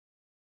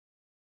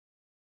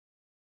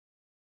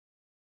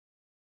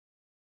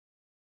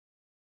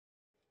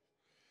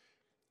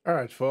All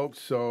right, folks.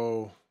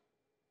 So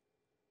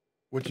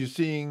what you're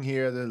seeing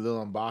here, the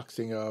little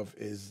unboxing of,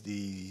 is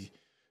the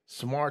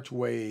Smart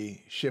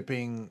Way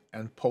shipping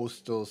and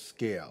postal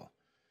scale.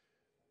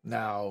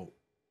 Now,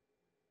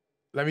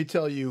 let me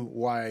tell you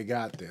why I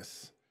got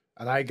this.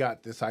 And I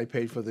got this. I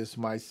paid for this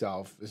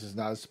myself. This is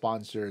not a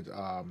sponsored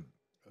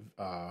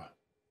uh,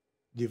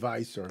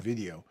 device or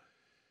video.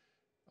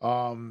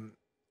 Um,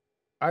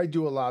 I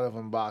do a lot of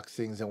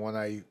unboxings, and when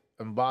I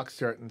unbox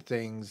certain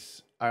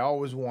things, I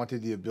always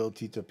wanted the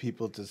ability to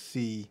people to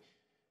see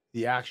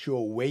the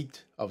actual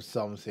weight of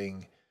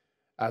something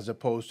as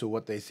opposed to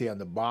what they say on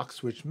the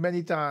box, which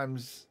many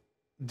times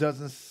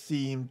doesn't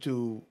seem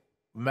to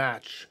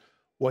match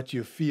what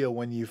you feel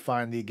when you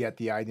finally get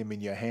the item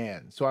in your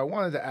hand. So I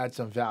wanted to add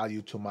some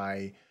value to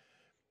my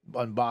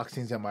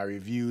unboxings and my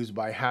reviews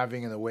by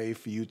having a way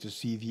for you to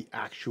see the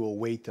actual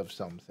weight of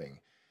something.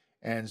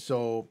 And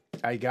so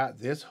I got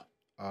this.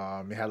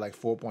 It had like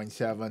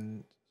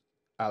 4.7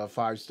 out of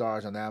 5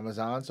 stars on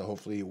Amazon, so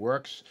hopefully it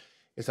works.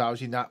 It's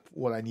obviously not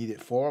what I need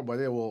it for, but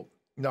it will,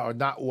 no,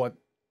 not what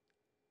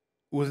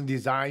wasn't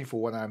designed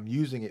for what I'm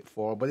using it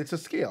for, but it's a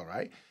scale,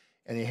 right?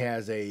 And it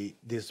has a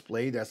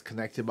display that's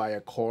connected by a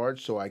cord,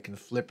 so I can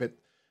flip it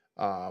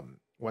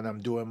when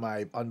I'm doing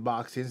my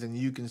unboxings, and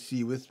you can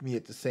see with me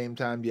at the same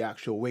time the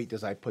actual weight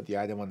as I put the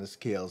item on the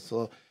scale.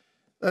 So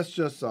that's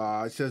just,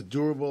 it says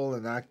durable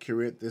and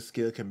accurate. This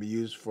scale can be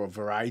used for a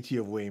variety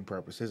of weighing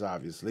purposes,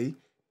 obviously.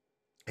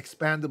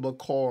 Expandable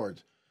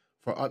cord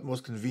for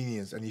utmost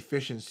convenience and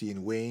efficiency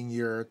in weighing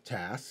your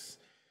tasks.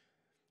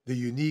 The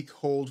unique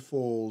hold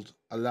fold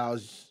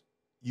allows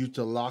you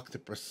to lock the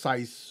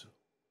precise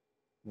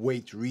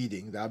weight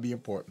reading. That'll be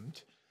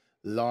important.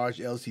 Large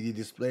LCD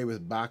display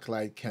with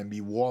backlight can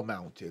be wall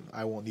mounted.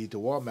 I won't need to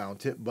wall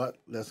mount it, but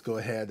let's go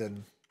ahead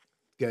and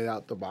get it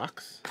out the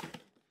box.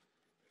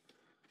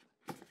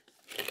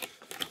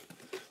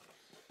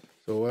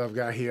 So what I've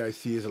got here, I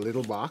see, is a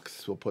little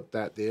box. We'll put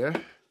that there.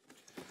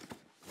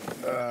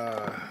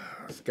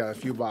 It's got a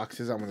few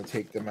boxes. I'm going to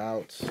take them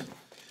out.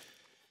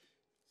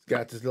 It's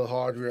got this little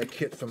hardware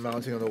kit for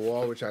mounting on the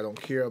wall, which I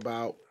don't care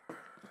about.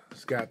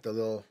 It's got the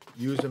little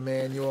user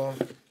manual.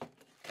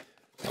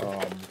 It's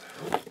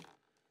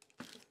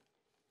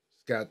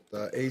got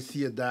the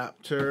AC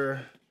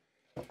adapter.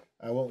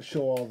 I won't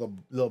show all the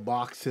little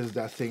boxes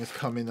that things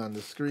come in on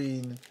the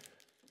screen,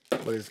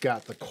 but it's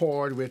got the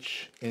cord,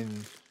 which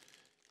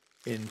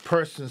in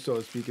person, so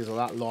to speak, is a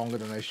lot longer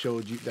than I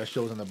showed you. That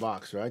shows on the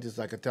box, right? It's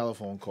like a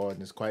telephone cord,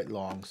 and it's quite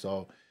long.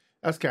 So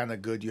that's kind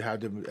of good. You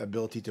have the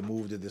ability to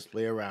move the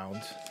display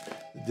around.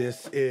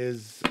 This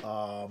is,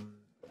 I'm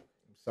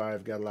sorry,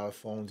 I've got a lot of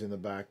phones in the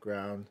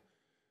background.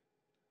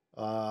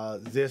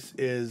 This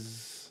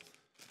is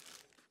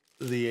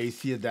the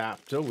AC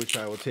adapter, which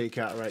I will take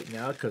out right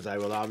now because I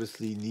will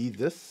obviously need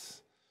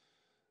this.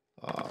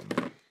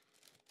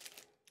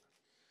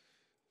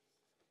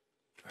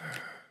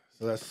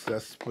 So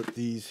let's put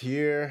these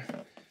here.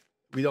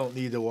 We don't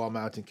need the wall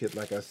mounting kit,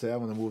 like I said. I'm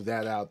going to move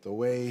that out the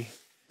way.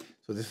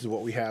 So this is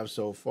what we have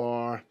so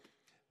far.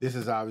 This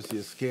is obviously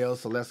a scale.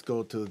 So let's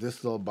go to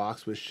this little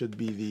box, which should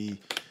be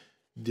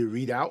the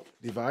readout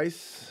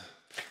device.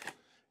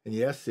 And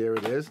yes, there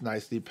it is,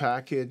 nicely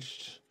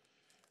packaged.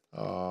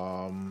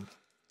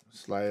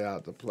 Slide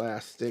out the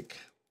plastic.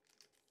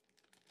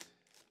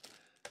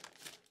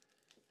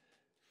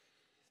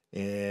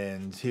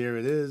 And here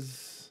it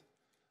is.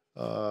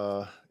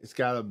 It's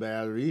got a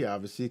battery,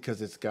 obviously,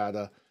 because it's got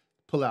a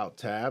pull-out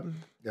tab.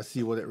 Let's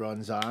see what it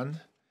runs on.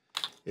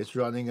 It's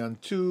running on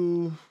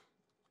 2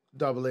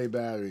 AA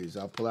batteries.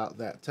 I'll pull out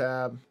that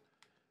tab,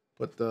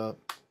 put the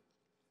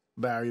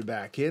battery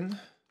back in,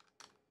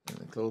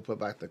 and put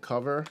back the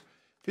cover.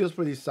 Feels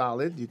pretty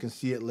solid. You can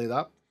see it lit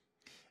up,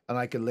 and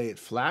I can lay it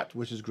flat,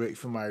 which is great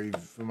for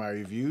my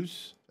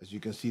reviews. As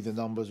you can see, the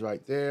numbers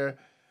right there.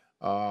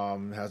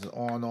 It has an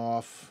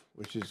on-off,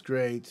 which is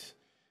great,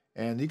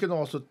 and you can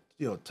also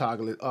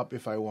toggle it up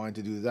if I wanted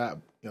to do that.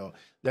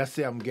 Let's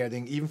say I'm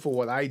getting, even for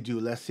what I do,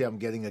 let's say I'm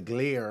getting a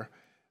glare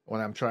when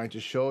I'm trying to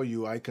show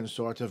you, I can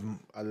sort of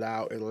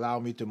allow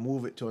me to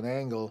move it to an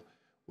angle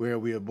where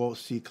we'll both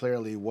see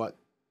clearly what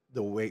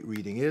the weight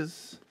reading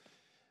is.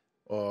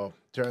 Or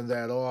turn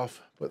that off,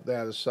 put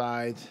that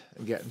aside,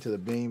 and get into the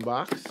main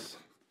box,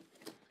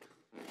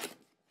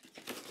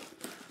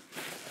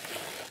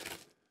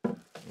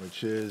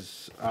 which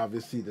is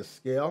obviously the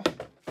scale.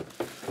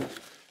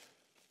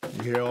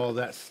 You hear all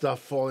that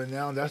stuff falling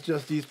down. That's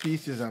just these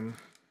pieces I'm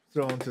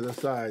throwing to the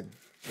side.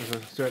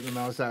 There's a certain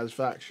amount of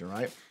satisfaction,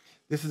 right?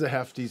 This is a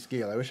hefty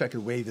scale. I wish I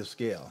could weigh the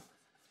scale.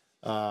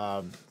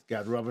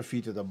 Got rubber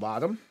feet at the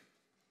bottom.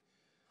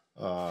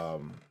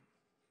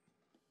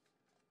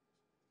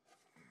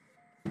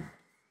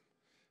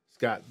 It's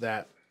got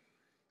that.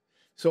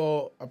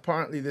 So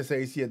apparently this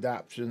AC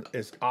adaptation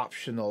is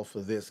optional for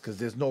this because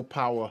there's no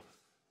power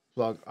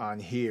plug on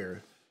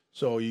here.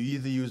 So you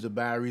either use the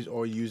batteries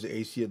or use the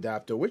AC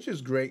adapter, which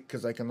is great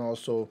because I can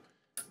also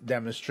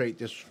demonstrate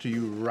this to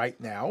you right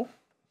now,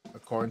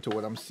 according to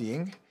what I'm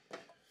seeing.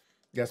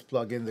 Just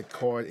plug in the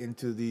cord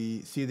into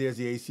the, see there's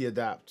the AC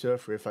adapter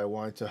for if I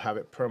wanted to have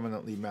it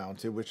permanently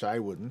mounted, which I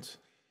wouldn't.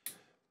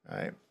 All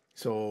right,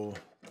 so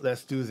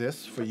let's do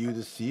this for you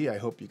to see. I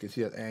hope you can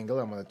see that angle.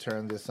 I'm going to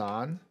turn this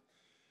on,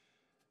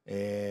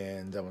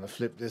 and I'm going to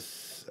flip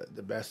this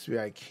the best way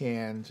I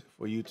can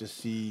for you to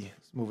see.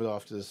 Let's move it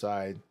off to the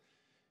side.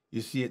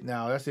 You see it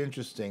now. That's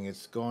interesting.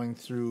 It's going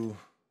through.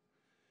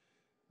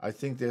 I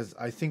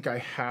think I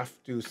have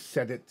to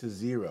set it to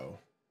 0.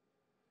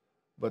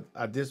 But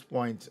at this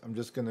point, I'm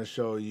just going to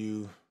show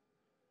you.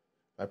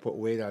 If I put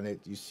weight on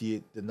it, you see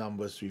it, the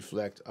numbers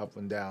reflect up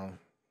and down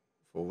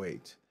for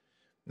weight.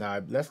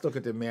 Now, let's look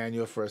at the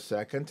manual for a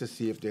second to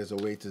see if there's a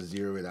way to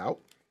zero it out.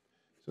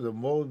 So the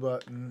mode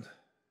button,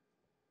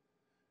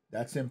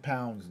 that's in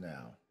pounds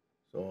now.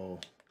 So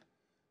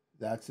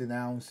that's in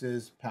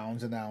ounces,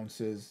 pounds and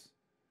ounces.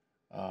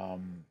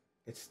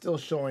 It's still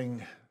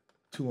showing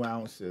 2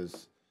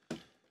 ounces.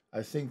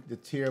 I think the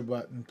tier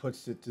button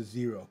puts it to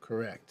 0,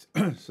 correct.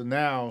 So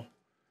now,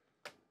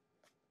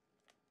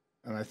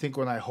 and I think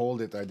when I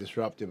hold it, I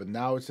disrupt it, but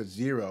now it's at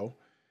 0.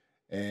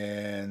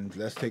 And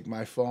let's take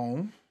my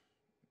phone,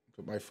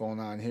 put my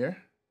phone on here.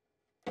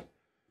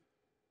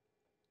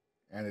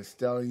 And it's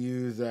telling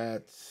you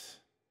that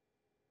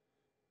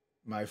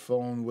my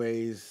phone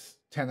weighs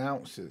 10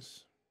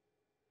 ounces,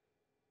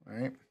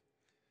 right?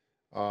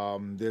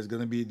 There's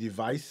going to be a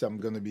device I'm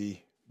going to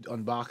be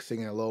unboxing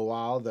in a little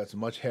while that's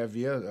much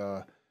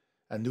heavier,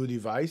 a new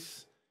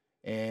device,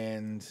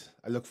 and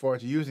I look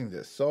forward to using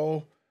this.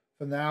 So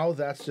for now,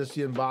 that's just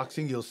the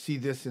unboxing. You'll see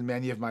this in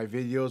many of my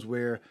videos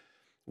where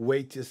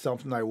weight is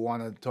something I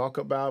want to talk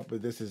about,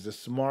 but this is the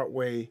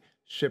SmartWeigh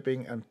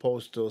shipping and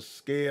postal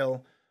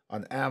scale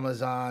on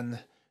Amazon.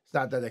 It's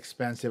not that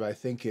expensive. I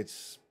think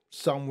it's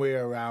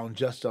somewhere around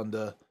just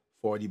under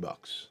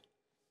 $40.